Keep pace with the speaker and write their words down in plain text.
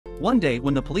One day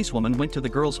when the policewoman went to the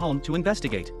girl's home to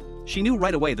investigate, she knew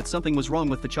right away that something was wrong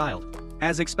with the child.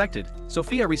 As expected,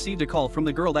 Sophia received a call from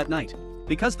the girl that night,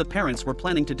 because the parents were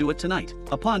planning to do it tonight.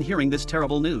 Upon hearing this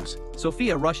terrible news,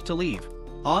 Sophia rushed to leave.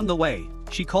 On the way,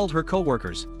 she called her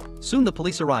co-workers. Soon the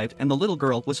police arrived and the little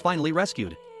girl was finally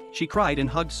rescued. She cried and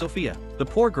hugged Sophia. The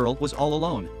poor girl was all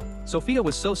alone. Sophia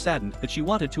was so saddened that she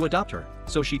wanted to adopt her,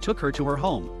 so she took her to her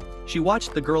home. She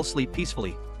watched the girl sleep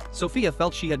peacefully. Sophia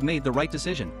felt she had made the right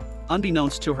decision.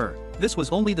 Unbeknownst to her, this was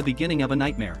only the beginning of a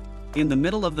nightmare. In the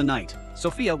middle of the night,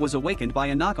 Sophia was awakened by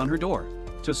a knock on her door.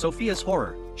 To Sophia's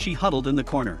horror, she huddled in the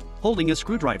corner, holding a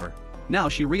screwdriver. Now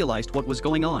she realized what was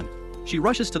going on. She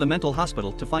rushes to the mental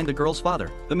hospital to find the girl's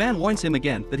father. The man warns him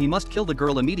again that he must kill the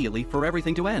girl immediately for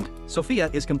everything to end. Sophia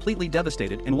is completely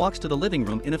devastated and walks to the living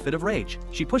room in a fit of rage.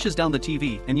 She pushes down the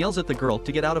TV and yells at the girl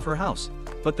to get out of her house.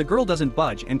 But the girl doesn't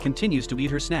budge and continues to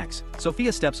eat her snacks.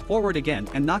 Sophia steps forward again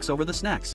and knocks over the snacks.